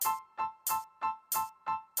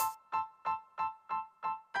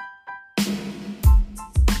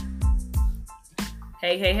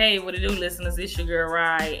Hey, what it do, listeners? It's your girl,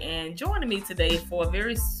 Rye, and joining me today for a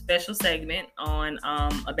very special segment on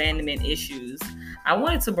abandonment issues. I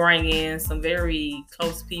wanted to bring in some very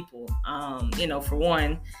close people. For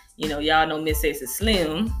one, y'all know Miss Sexy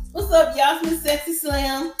Slim. What's up, y'all? It's Miss Sexy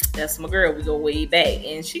Slim. That's my girl. We go way back,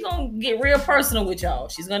 and she gonna get real personal with y'all.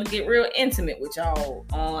 She's gonna get real intimate with y'all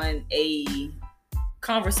on a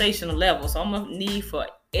conversational level. So I'm gonna need for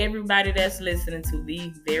everybody that's listening to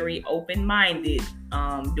be very open-minded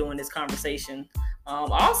during this conversation.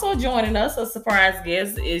 Also joining us, a surprise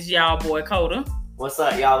guest, is y'all boy Coda. What's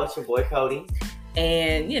up, y'all? It's your boy Cody.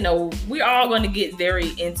 And we're all going to get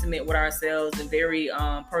very intimate with ourselves and very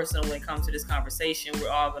personal when it comes to this conversation. We're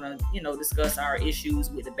all going to discuss our issues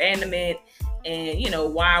with abandonment and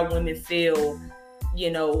why women feel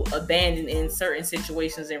abandoned in certain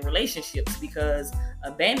situations and relationships, because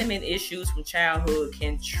abandonment issues from childhood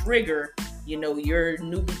can trigger your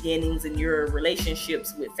new beginnings and your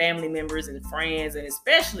relationships with family members and friends, and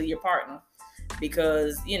especially your partner.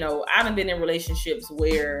 Because I've been in relationships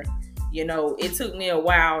where it took me a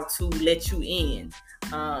while to let you in.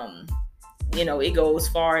 It goes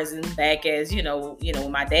as far as back as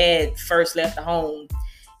when my dad first left the home.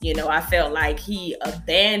 I felt like he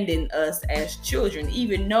abandoned us as children.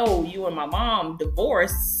 Even though you and my mom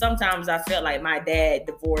divorced, sometimes I felt like my dad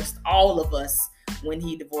divorced all of us when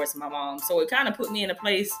he divorced my mom. So it kind of put me in a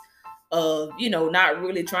place of, not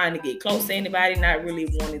really trying to get close to anybody, not really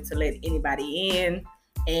wanting to let anybody in.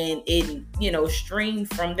 And it,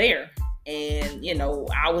 streamed from there. And,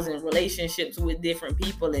 I was in relationships with different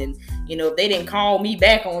people. And, if they didn't call me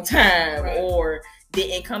back on time, right, or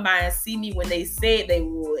didn't come by and see me when they said they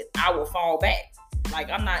would, I would fall back. Like,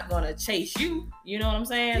 I'm not gonna chase you. You know what I'm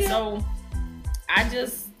saying? Yeah. So I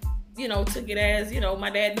just, took it as, my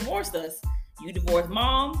dad divorced us. You divorced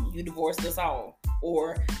mom, you divorced us all.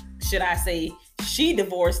 Or should I say, she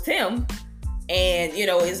divorced him. And,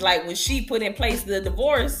 it's like when she put in place the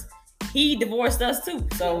divorce, he divorced us too.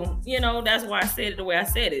 So, that's why I said it the way I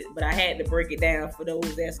said it. But I had to break it down for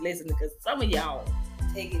those that's listening, because some of y'all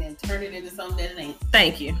take it and turn it into something that it ain't.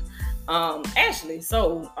 Thank you. Ashley,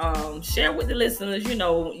 so share with the listeners,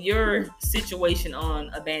 your situation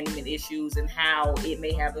on abandonment issues and how it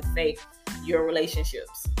may have affected your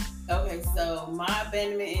relationships. Okay, so my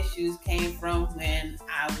abandonment issues came from when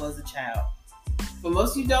I was a child. For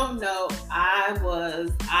most of you don't know,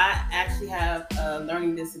 I actually have a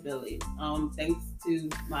learning disability. Thanks to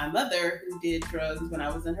my mother, who did drugs when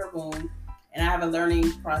I was in her womb. And I have a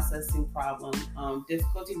learning processing problem,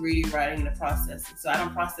 difficulty reading, writing, and processing. So I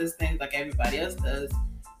don't process things like everybody else does.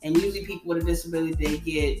 And usually people with a disability, they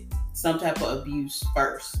get some type of abuse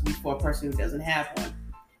first before a person who doesn't have one.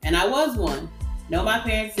 And I was one. No, my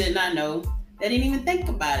parents did not know. They didn't even think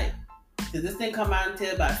about it. So this didn't come out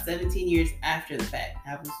until about 17 years after the fact.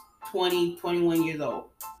 I was 20, 21 years old.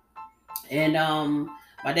 And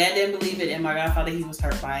my dad didn't believe it, and my godfather, he was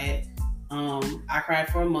hurt by it. I cried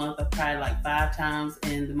for a month. I cried like 5 times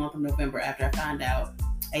in the month of November after I found out.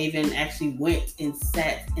 I even actually went and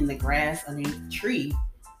sat in the grass underneath the tree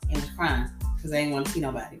and was crying because I didn't want to see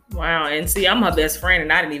nobody. Wow. And see, I'm her best friend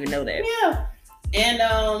and I didn't even know that. Yeah.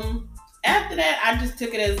 And after that, I just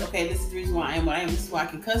took it as, okay, this is the reason why I am what I am. This is why I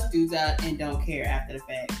can cuss dudes out and don't care after the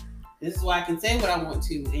fact. This is why I can say what I want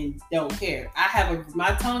to and don't care.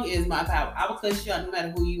 My tongue is my power. I will cuss you out no matter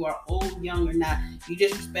who you are, old, young, or not. You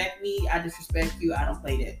disrespect me, I disrespect you. I don't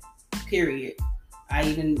play that. Period. I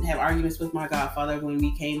even have arguments with my godfather when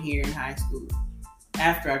we came here in high school,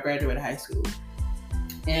 after I graduated high school.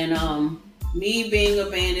 And me being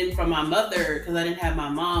abandoned from my mother because I didn't have my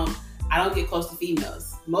mom, I don't get close to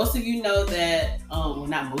females. Most of you know that, well,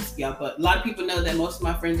 not most of y'all, but a lot of people know that most of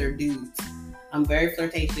my friends are dudes. I'm very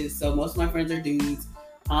flirtatious, so most of my friends are dudes.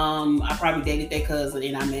 I probably dated their cousin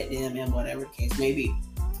and I met them, and whatever the case may be.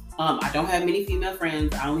 I don't have many female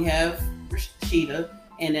friends. I only have Rashida,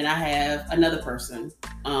 and then I have another person.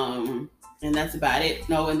 And that's about it.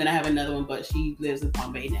 No, and then I have another one, but she lives in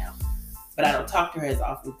Palm Bay now. But I don't talk to her as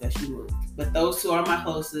often because she moved. But those two are my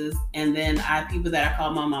closest. And then I have people that I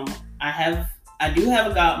call my mama. I do have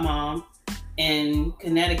a godmom in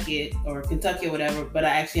Connecticut or Kentucky or whatever, but I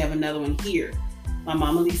actually have another one here. My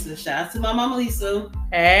mama Lisa. Shout out to my mama Lisa.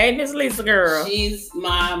 Hey, Miss Lisa girl. She's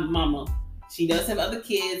my mama. She does have other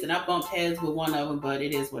kids, and I bumped heads with one of them, but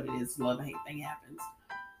it is what it is. Love and hate thing happens.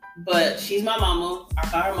 But she's my mama. I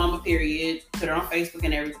call her mama, period. Put her on Facebook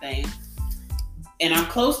and everything. And I'm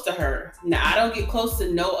close to her. Now, I don't get close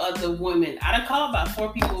to no other women. I done call about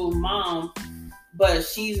 4 people mom, but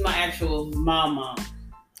she's my actual mom.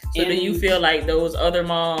 So do you feel like those other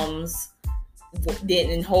moms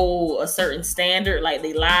didn't hold a certain standard, like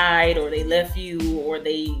they lied or they left you or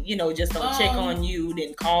they, just don't check on you,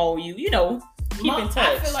 didn't call you, keep in touch.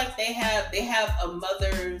 I feel like they have a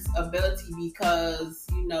mother's ability because,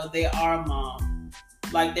 they are a mom.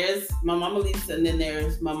 Like there's my mama Lisa and then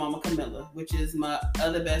there's my mama Camilla, which is my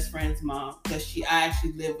other best friend's mom because I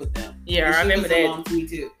actually live with them. Yeah, I remember that. Mom to me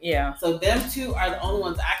too. Yeah. So them two are the only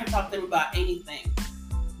ones I can talk to them about anything.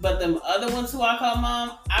 But them other ones who I call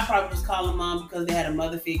mom, I probably just call them mom because they had a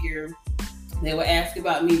mother figure. They would ask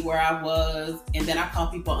about me, where I was, and then I call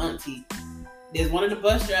people auntie. There's one of the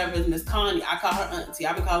bus drivers, Miss Connie. I call her auntie.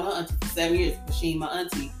 I've been calling her auntie for 7 years, but she ain't my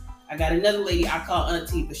auntie. I got another lady I call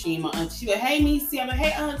auntie, but she ain't my auntie. She like, hey, Niecy. I'm like,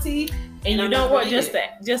 hey, auntie. And you know what? Just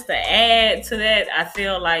to add to that, I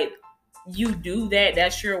feel like you do that.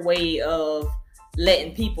 That's your way of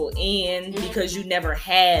letting people in because you never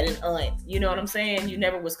had an aunt. You know what I'm saying? You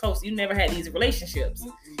never was close. You never had these relationships.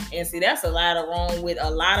 And see, that's a lot of wrong with a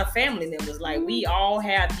lot of family members. Like we all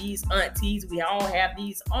have these aunties, we all have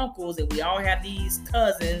these uncles, and we all have these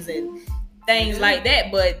cousins and things like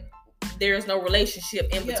that. But there's no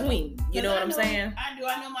relationship in between. You know what I'm saying? I do.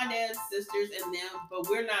 I know my dad's sisters and them, but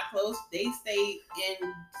we're not close. They stay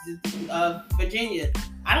in Virginia.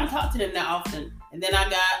 I don't talk to them that often. And then I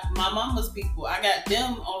got my mama's people. I got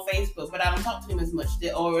them on Facebook, but I don't talk to them as much.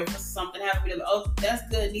 Or if something happened to them, oh, that's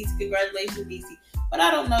good, Niecy. Congratulations, Niecy. But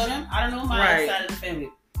I don't know them. I don't know my other side of the family.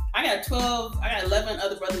 I got 11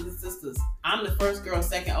 other brothers and sisters. I'm the first girl,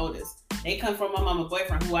 second oldest. They come from my mama's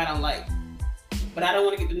boyfriend, who I don't like. But I don't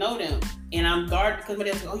want to get to know them. And I'm guarded because my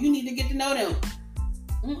dad said, oh, you need to get to know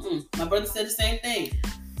them. My brother said the same thing.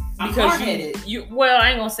 Because I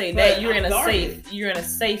ain't gonna say that. You're in a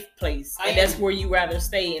safe place. And that's where you rather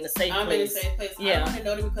stay, in a safe place. I'm in a safe place. Yeah. I don't want to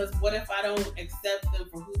know them because what if I don't accept them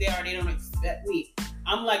for who they are? They don't accept me.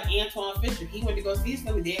 I'm like Antoine Fisher. He went to go see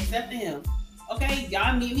somebody. They accepted him. Okay,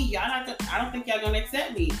 y'all meet me. I don't think y'all gonna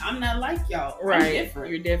accept me. I'm not like y'all. Right. I'm different.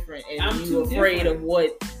 You're different. And you're afraid of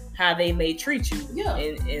how they may treat you. Yeah.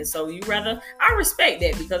 And so I respect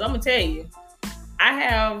that because I'm gonna tell you,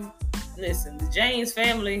 the James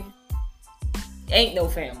family ain't no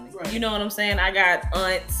family. Right. You know what I'm saying? I got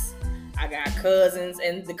aunts, I got cousins,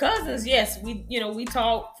 and the cousins, yes, we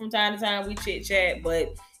talk from time to time, we chit chat,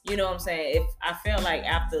 but you know what I'm saying? If I felt like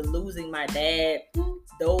after losing my dad,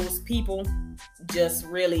 those people just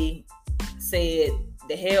really said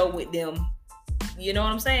the hell with them. You know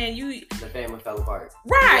what I'm saying? The family fell apart.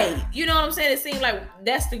 Right. Yeah. You know what I'm saying? It seemed like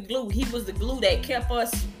that's the glue. He was the glue that kept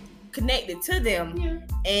us connected to them. Yeah.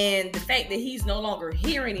 And the fact that he's no longer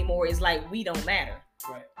here anymore is like we don't matter.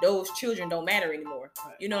 Right. Those children don't matter anymore.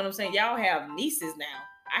 Right. You know what I'm saying? Y'all have nieces now.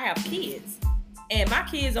 I have kids. And my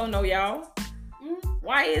kids don't know y'all.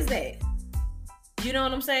 Why is that? You know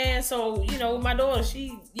what I'm saying? So, my daughter,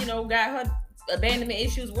 she, got her abandonment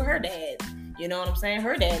issues with her dad. You know what I'm saying?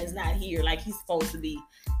 Her dad is not here like he's supposed to be.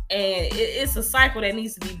 And it's a cycle that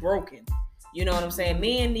needs to be broken. You know what I'm saying?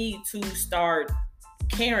 Men need to start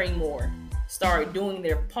caring more, start doing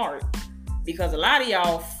their part. Because a lot of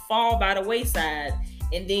y'all fall by the wayside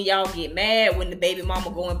and then y'all get mad when the baby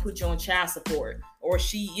mama go and put you on child support. Or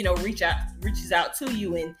she, reaches out to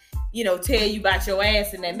you and, tell you about your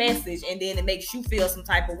ass in that message. And then it makes you feel some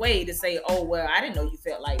type of way to say, oh, well, I didn't know you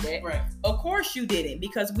felt like that. Right. Of course you didn't,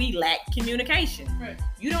 because we lack communication. Right.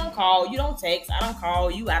 You don't call, you don't text. I don't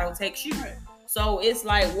call you, I don't text you. Right. So it's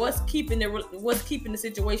like what's keeping the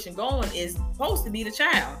situation going is supposed to be the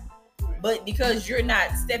child. Right. But because you're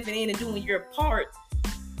not stepping in and doing your part,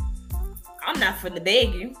 I'm not finna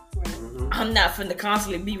beg you. Mm-hmm. I'm not finna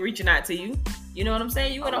constantly be reaching out to you. You know what I'm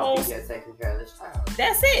saying? You in a whole. You gotta take care of this child.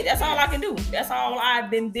 That's it. That's all I can do. That's all I've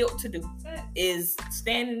been built to do. Is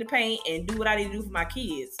stand in the paint and do what I need to do for my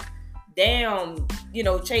kids. Damn,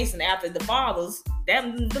 chasing after the fathers.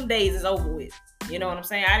 Them days is over with. You know what I'm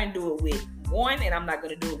saying? I didn't do it with one, and I'm not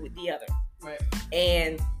gonna do it with the other. Right.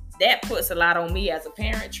 And that puts a lot on me as a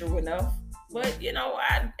parent. True enough. But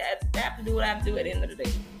I have to do what I have to do at the end of the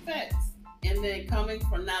day. Facts. And then coming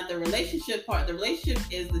from now the relationship part, the relationship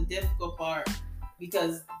is the difficult part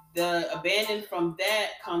because the abandon from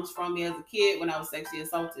that comes from me as a kid when I was sexually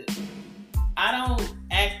assaulted. I don't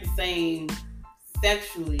act the same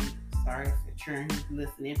sexually. Sorry if you're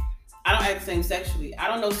listening. I don't act the same sexually. I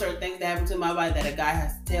don't know certain things that happen to my body that a guy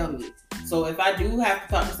has to tell me. So if I do have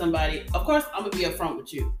to talk to somebody, of course I'm gonna be upfront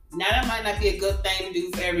with you. Now that might not be a good thing to do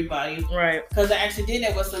for everybody. Right. Because I actually did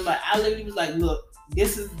that with somebody. I literally was like, look,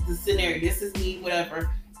 this is the scenario. This is me, whatever.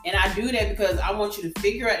 And I do that because I want you to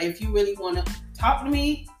figure out if you really want to talk to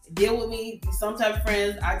me, deal with me, be some type of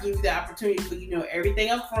friends. I give you the opportunity for everything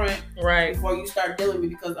up front, right, before you start dealing with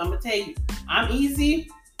me. Because I'm gonna tell you, I'm easy.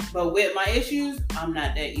 But with my issues, I'm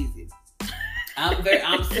not that easy.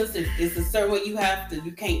 I'm sensitive. It's a certain way you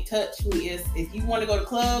can't touch me. If you want to go to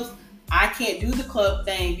clubs, I can't do the club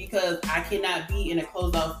thing because I cannot be in a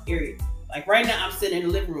closed off area. Like right now, I'm sitting in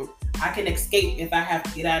the living room. I can escape if I have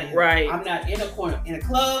to get out of here. Right. I'm not in a corner. In a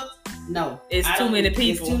club, no. It's too many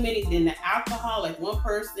people. It's too many. Then the alcohol, like one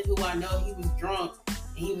person who I know, he was drunk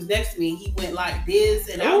and he was next to me. He went like this,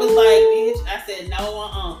 and I was like, bitch. I said,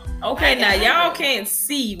 no, Okay, now y'all can't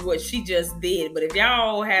see what she just did, but if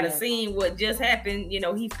y'all had seen what just happened,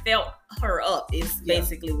 he felt her up. It's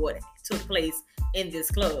basically what took place in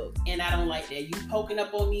this club. And I don't like that. You poking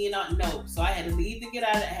up on me and not no. So I had to leave to get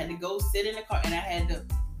out of it. I had to go sit in the car and I had to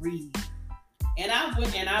breathe. And I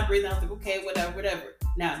went and I breathed. I was like, okay, whatever.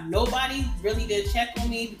 Now, nobody really did check on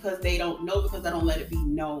me because they don't know, because I don't let it be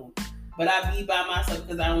known. But I be by myself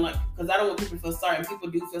because I don't want people to feel sorry. And people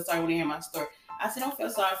do feel sorry when they hear my story. I said, don't feel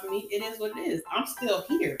sorry for me. It is what it is. I'm still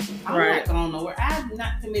here. I'm not going nowhere. I'm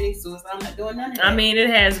not committing suicide. I'm not doing none of that. I mean, it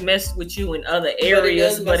has messed with you in other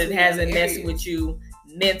areas, but it hasn't messed with you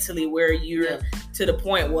mentally where you're to the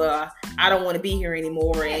point where I don't want to be here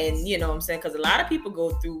anymore. Yes. And you know what I'm saying? Because a lot of people go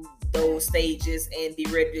through those stages and be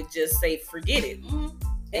ready to just say, forget it. Mm-hmm.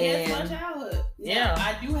 And that's my childhood. Yeah.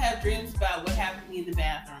 I do have dreams about what happened to me in the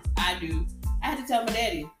bathroom. I do. I had to tell my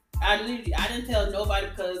daddy. I didn't tell nobody,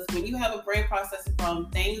 because when you have a brain processing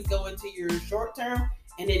problem, things go into your short term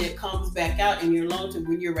and then it comes back out in your long term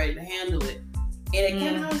when you're ready to handle it. And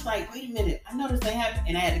again, I was like, wait a minute, I know this thing happened.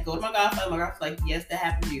 And I had to go to my godfather. My godfather was like, yes, that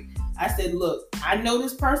happened to you. I said, look, I know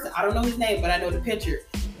this person. I don't know his name, but I know the picture.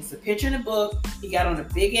 It's a picture in the book. He got on a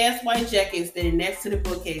big ass white jacket standing next to the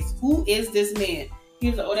bookcase. Who is this man?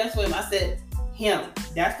 He was like, oh, that's him. I said, him.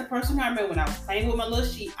 That's the person I remember when I was playing with my little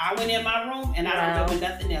sheet. I went in my room and I don't remember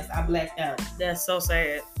nothing else. I blacked out. That's so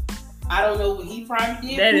sad. I don't know what he probably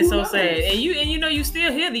did. That is so sad. And you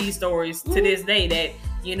still hear these stories to this day that,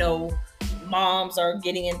 moms are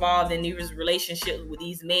getting involved in these relationships with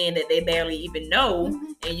these men that they barely even know.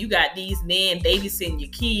 Mm-hmm. And you got these men babysitting your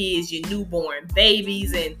kids, your newborn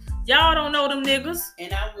babies, and y'all don't know them niggas.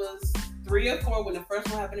 And I was 3 or 4 when the first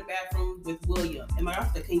one happened in the bathroom with William. And my daughter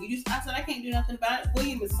said, can you do? I said, I can't do nothing about it.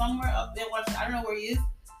 William is somewhere up there watching. I don't know where he is.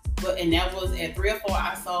 And that was at 3 or 4,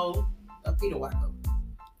 I saw a pedo wacko.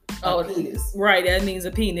 A penis. Right, that means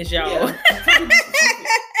a penis, y'all. Yeah.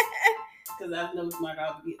 Because I've noticed my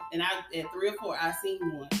dog. And at 3 or 4, I seen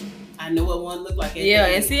one. I know what one looked like.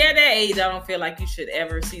 And see, at that age, I don't feel like you should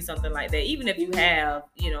ever see something like that. Even if you have,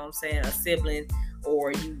 a sibling,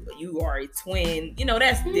 or you are a twin,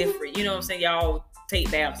 that's different. You know what I'm saying? Y'all take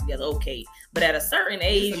baths together, okay. But at a certain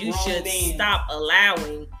age, you should stop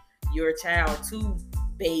allowing your child to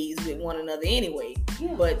bathe with one another anyway.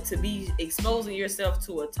 Yeah. But to be exposing yourself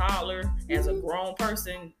to a toddler as a grown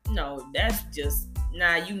person, no, that's just,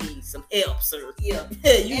 you need some help, sir. Yeah.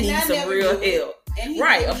 You need some real help.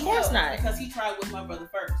 Right, of course not. Because he tried with my brother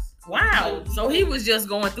first. Wow. So he was just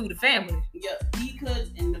going through the family. Yeah, he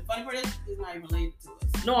could. And the funny part is, he's not even related to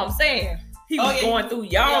us. No, I'm saying he was going through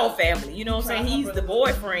y'all family. You know what I'm saying? He's the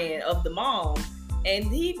boyfriend of the mom. And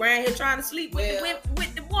he ran here trying to sleep with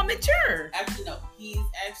the woman churn. Actually, no. He's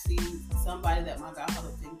actually somebody that my godfather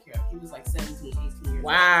was taking care of. He was like 17, 18 years old.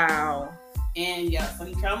 Wow. And so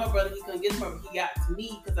he tried my brother. He couldn't get to me. He got to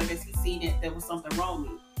me because I guess he seen that there was something wrong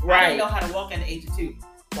with me. Right. I didn't know how to walk at the age of 2.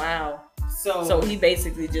 Wow. So he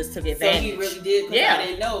basically just took advantage. So he really did, because I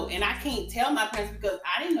didn't know. And I can't tell my parents because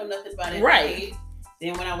I didn't know nothing about it. Right.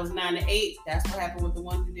 Then when I was 9 to 8, that's what happened with the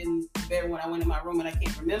one who didn't better when I went in my room and I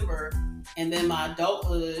can't remember. And then my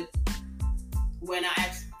adulthood, when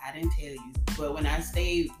I didn't tell you, but when I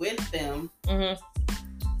stayed with them,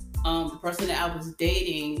 the person that I was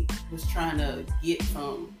dating was trying to get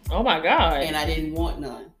some. Oh my God. And I didn't want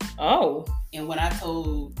none. Oh. And when I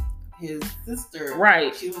told his sister,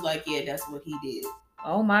 right, she was like, yeah, that's what he did.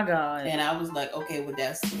 Oh my God. And I was like, okay, well,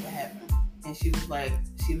 that's what happened. And she was like,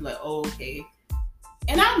 oh, okay.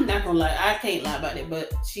 And I'm not gonna lie, I can't lie about it,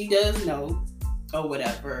 but she does know or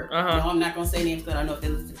whatever. No, I'm not gonna say names because I know if they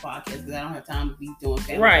listen to the podcast, because I don't have time to be doing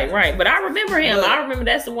family. Right. But I remember him. I remember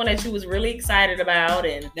that's the one that you was really excited about,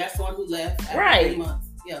 and that's the one who left after 3 months.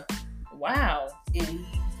 Yeah. Wow. And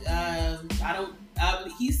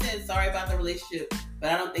he said sorry about the relationship, but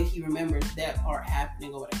I don't think he remembers that part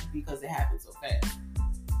happening or whatever because it happened so fast.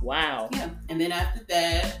 Wow. Yeah. And then after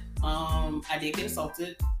that, I did get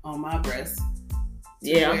assaulted on my breast.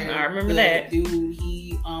 Yeah, I remember that. Dude,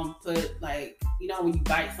 he put when you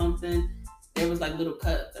bite something, there was like little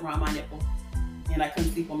cuts around my nipple, and I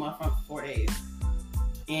couldn't sleep on my front for 4 days.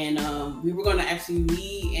 And we were gonna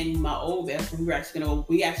me and my old best friend,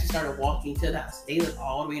 we actually started walking to the house. They lived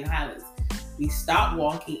all the way in Highlands. We stopped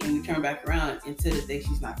walking and we turned back around, and to this day,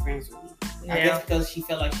 she's not friends with me. I guess because she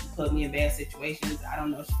felt like she put me in bad situations. I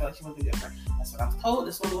don't know. She felt like she wasn't a good friend. That's what I was told.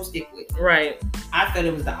 That's what I'm gonna stick with. Right. I felt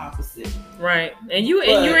it was the opposite. Right. And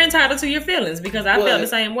you're entitled to your feelings, because I felt the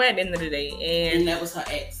same way at the end of the day. And that was her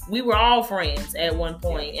ex. We were all friends at one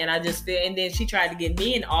point, and I just feel. And then she tried to give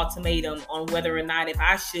me an ultimatum on whether or not if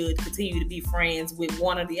I should continue to be friends with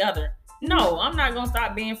one or the other. No, I'm not gonna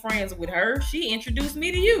stop being friends with her. She introduced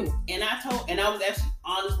me to you. And I was actually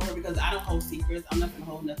honest with her, because I don't hold secrets. I'm not gonna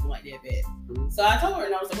hold nothing like that bad. So I told her,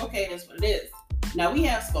 and I was like, okay, that's what it is. Now we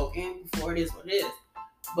have spoken before. It is what it is.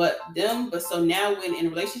 But so now when in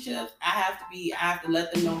relationships, I have to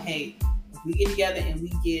let them know, hey, if we get together and we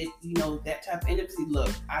get, that type of intimacy,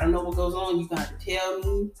 look, I don't know what goes on. You're gonna have to tell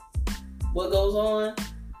me what goes on.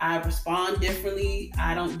 I respond differently.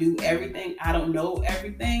 I don't do everything. I don't know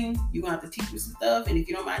everything. You're going to have to teach me some stuff. And if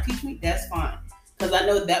you don't mind teaching me, that's fine. Because I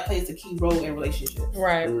know that plays a key role in relationships.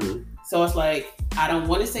 Right. Mm-hmm. So it's like, I don't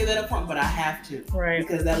want to say that up front, but I have to. Right.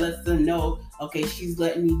 Because that lets them know, okay, she's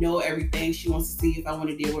letting me know everything. She wants to see if I want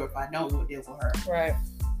to deal with her, if I don't want to deal with her. Right.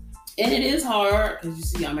 And it is hard, because you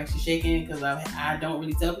see I'm actually shaking, because I don't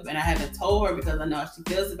really tell people. And I haven't told her, because I know how she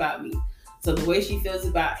feels about me. So the way she feels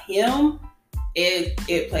about him,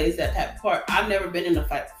 it plays that type of part. I've never been in a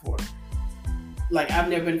fight before. Like, I've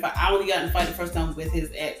never been in a fight. I only got in a fight the first time with his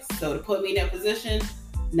ex. So to put me in that position,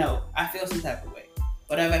 no, I feel some type of way.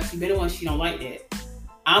 But I've actually been in one. She don't like that.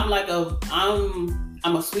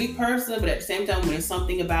 I'm a sweet person, but at the same time, when it's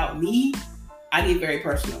something about me, I get very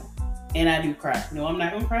personal. And I do cry. No, I'm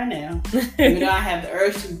not going to cry now. Even though I have the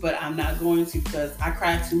urge to, but I'm not going to, because I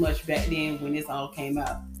cried too much back then when this all came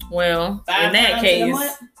out. Well, in that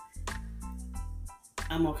case,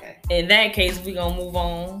 I'm okay. In that case, we're going to move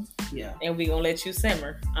on. Yeah. And we're going to let you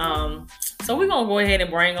simmer. So we're going to go ahead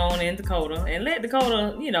and bring on in Dakota and let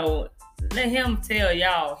Dakota, let him tell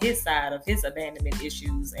y'all his side of his abandonment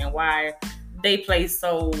issues and why they play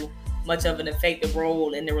so much of an effective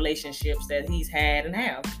role in the relationships that he's had and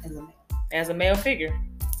have as a male figure.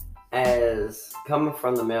 As coming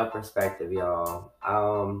from the male perspective, y'all,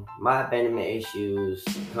 my abandonment issues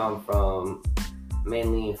come from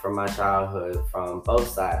mainly from my childhood, from both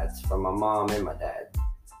sides, from my mom and my dad.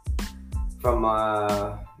 From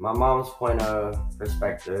my mom's point of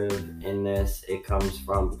perspective in this, it comes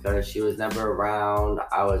from because she was never around.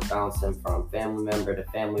 I was bouncing from family member to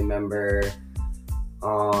family member.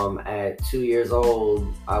 At 2 years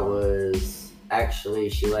old,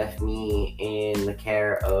 she left me in the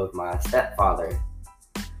care of my stepfather.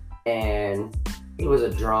 And he was a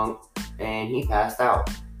drunk and he passed out.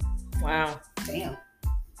 Wow. Damn.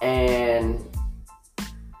 And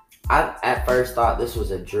I at first thought this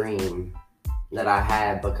was a dream that I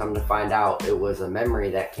had, but come to find out it was a memory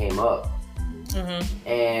that came up. Mm-hmm.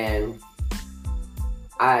 And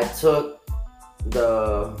I took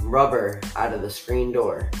the rubber out of the screen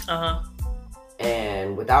door. Uh-huh.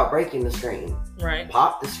 And without breaking the screen, right,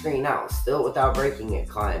 popped the screen out, still without breaking it,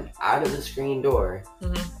 climbed out of the screen door,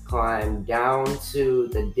 mm-hmm, climbed down to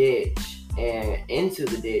the ditch and into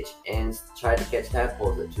the ditch and tried to catch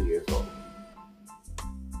tadpoles at 2 years old.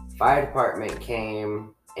 Fire department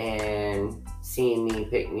came and seen me,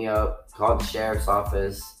 picked me up, called the sheriff's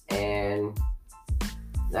office, and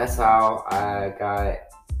that's how I got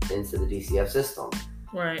into the DCF system.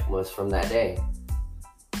 Right. Was from that day.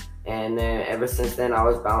 And then ever since then, I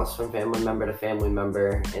was bounced from family member to family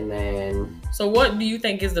member. And then... So what do you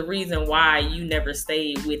think is the reason why you never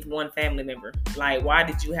stayed with one family member? Like, why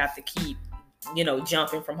did you have to keep,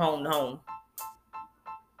 jumping from home to home?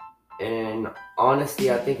 In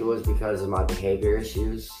honesty, I think it was because of my behavior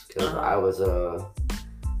issues. Because I was a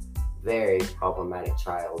very problematic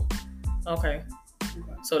child. Okay.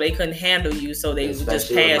 So they couldn't handle you, so they would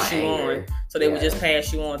just pass you on. So they would just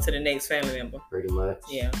pass you on to the next family member. Pretty much.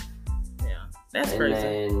 Yeah. That's crazy. And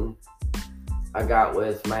then I got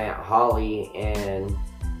with my Aunt Holly, and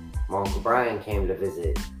my Uncle Brian came to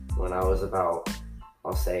visit when I was about,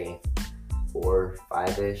 I'll say, 4,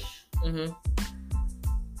 5-ish. Mm-hmm.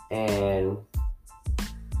 And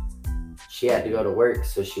she had to go to work,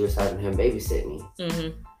 so she was having him babysit me.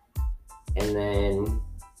 Mm-hmm. And then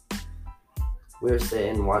we were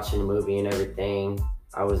sitting watching a movie and everything.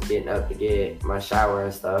 I was getting up to get my shower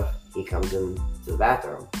and stuff. He comes into the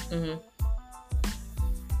bathroom. Mm-hmm.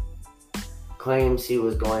 Claims he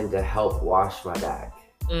was going to help wash my back.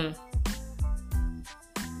 Mm.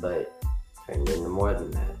 But turned into more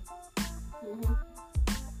than that. Mm-hmm.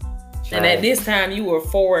 And at this time, you were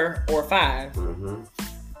 4 or 5. Mm-hmm.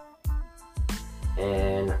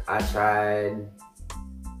 And I tried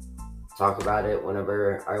talk about it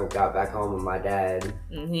whenever I got back home with my dad.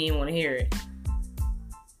 He didn't want to hear it.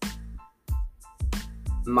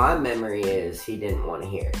 my memory is he didn't want to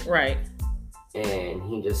hear it. Right. And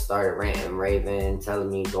he just started ranting, raving, telling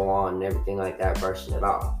me go on and everything like that, brushing it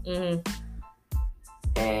off.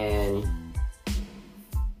 And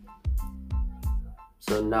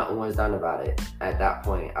so nothing was done about it at that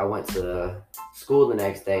point. I went to school the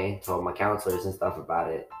next day, told my counselors and stuff about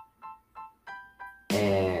it.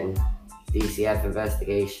 And DCF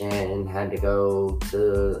investigation, had to go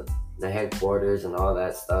to the headquarters and all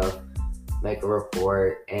that stuff, make a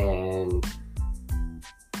report, and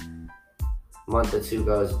a month or two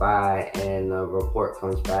goes by and the report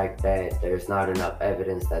comes back that there's not enough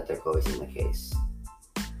evidence that they're closing the case.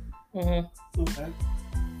 Okay.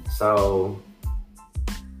 So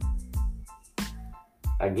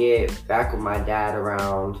I get back with my dad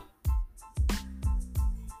around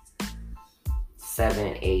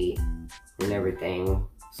 7, 8 and everything.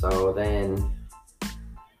 So then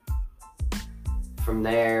from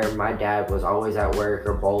there, my dad was always at work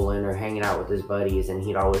or bowling or hanging out with his buddies, and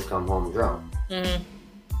he'd always come home drunk.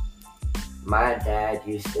 My dad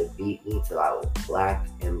used to beat me till I was black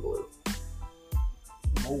and blue.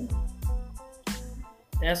 Oh.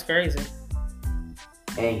 That's crazy.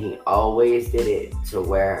 And he always did it to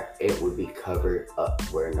where it would be covered up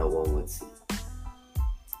where no one would see.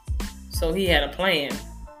 So he had a plan.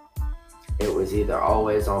 It was either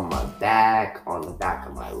always on my back, on the back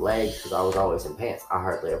of my legs, because I was always in pants. I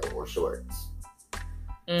hardly ever wore shorts.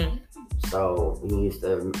 So he used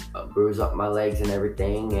to bruise up my legs and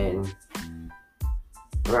everything. And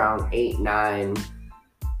around 8, 9,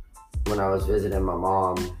 when I was visiting my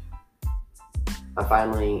mom, I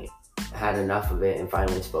finally had enough of it and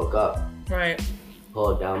finally spoke up. Right.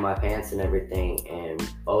 Pulled down my pants and everything, and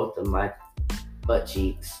both of my butt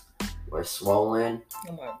cheeks were swollen.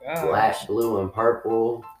 Oh my God. Black, blue, and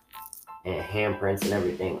purple, and handprints and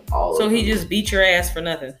everything. All so over he just beat your ass for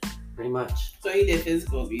nothing. pretty much. So he did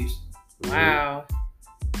physical abuse. Wow.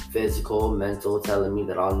 Physical, mental, telling me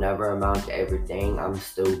that I'll never amount to everything. I'm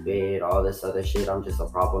stupid, all this other shit. I'm just a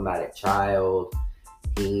problematic child.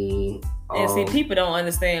 And see, people don't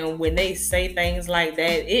understand when they say things like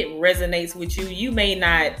that, it resonates with you. You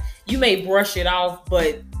may brush it off,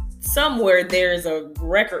 but somewhere there's a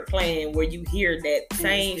record playing where you hear that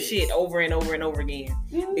same shit over and over and over again.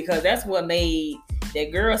 Because that's what made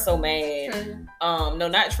that girl so mad. No,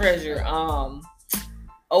 not Treasure.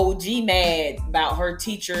 OG mad about her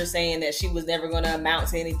teacher saying that she was never going to amount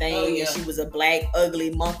to anything, and she was a black, ugly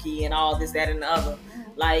monkey and all this, that, and the other.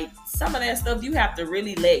 Like, some of that stuff you have to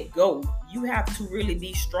really let go. You have to really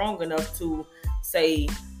be strong enough to say,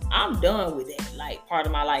 I'm done with it, like, part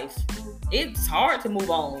of my life. It's hard to move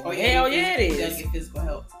on. Hell yeah, it is. You gotta get physical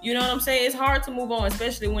help. You know what I'm saying? It's hard to move on,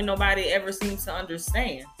 especially when nobody ever seems to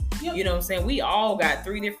understand. Yep. You know what I'm saying? We all got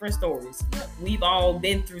 3 different stories. Yep. We've all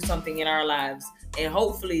been through something in our lives. And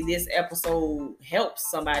hopefully this episode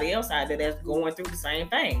helps somebody else out there that's going through the same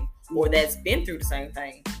thing or that's been through the same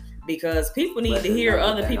thing. Because people need to hear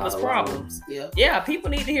other people's problems. Yeah,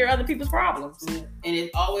 people need to hear other people's problems. And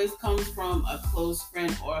it always comes from a close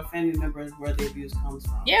friend or a family member where the abuse comes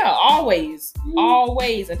from. Yeah, always.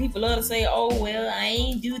 Always. And people love to say, oh, well, I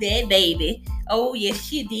ain't do that, baby. Oh,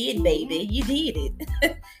 yes, you did, baby. You did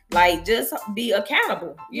it. Like, just be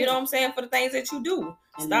accountable. You know what I'm saying? For the things that you do.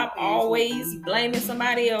 Stop always blaming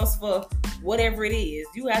somebody else for whatever it is.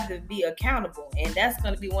 You have to be accountable. And that's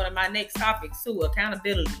going to be one of my next topics, too,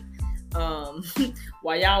 accountability.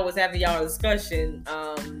 While y'all was having y'all discussion,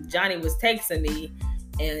 Johnny was texting me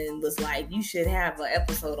and was like, you should have an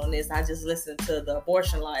episode on this. I just listened to the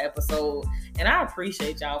abortion law episode, and I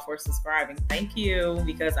appreciate y'all for subscribing. Thank you,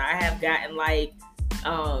 because I have gotten like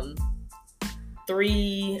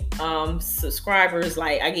 3 subscribers.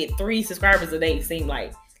 Like, I get 3 subscribers a day, it seems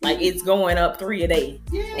like it's going up 3 a day.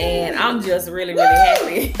 And I'm just really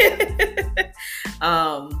happy.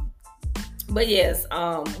 But yes,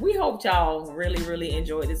 we hope y'all really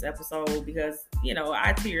enjoyed this episode, because, you know,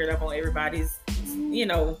 I teared up on everybody's, you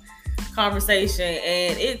know, conversation,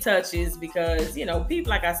 and it touches because, you know, people,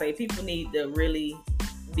 like I say, people need to really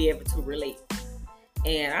be able to relate.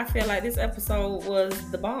 And I feel like this episode was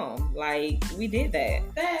the bomb. Like, we did that.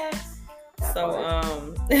 Facts. So,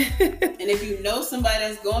 and if you know somebody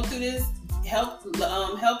that's going through this, help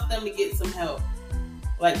them to get some help.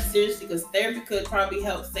 Like, seriously, because therapy could probably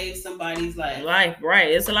help save somebody's life. Right.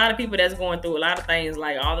 It's a lot of people that's going through a lot of things,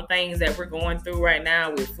 like all the things that we're going through right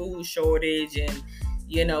now with food shortage and,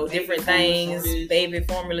 you know, different things, baby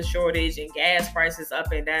formula shortage and gas prices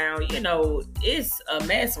up and down. You know, it's a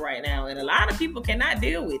mess right now, and a lot of people cannot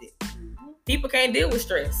deal with it. People can't deal with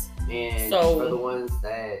stress. And so, for the ones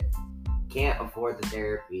that can't afford the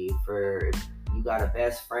therapy, for you got a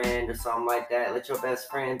best friend or something like that, let your best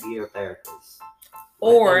friend be your therapist.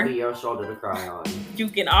 Or let them be your shoulder to cry on. You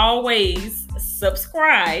can always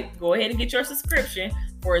subscribe. Go ahead and get your subscription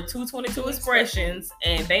for 222 Expressions.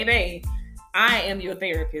 And baby, I am your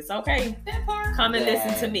therapist, okay? That part. Come and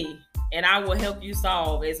listen to me. And I will help you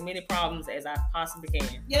solve as many problems as I possibly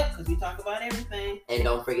can. Yep, because we talk about everything. And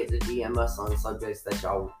don't forget to DM us on subjects that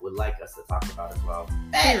y'all would like us to talk about as well.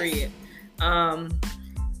 Period.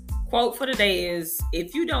 Quote for the day is,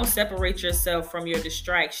 if you don't separate yourself from your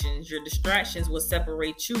distractions will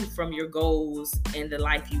separate you from your goals and the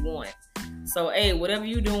life you want. So, hey, whatever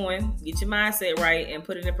you're doing, get your mindset right and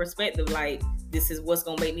put it in perspective. Like, this is what's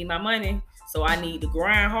going to make me my money. So I need to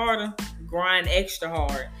grind harder, grind extra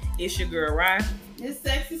hard. It's your girl, Rye. It's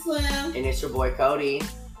Sexy Slim. And it's your boy, Cody.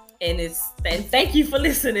 And thank you for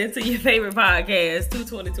listening to your favorite podcast,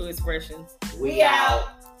 222 Expressions. We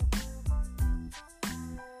out.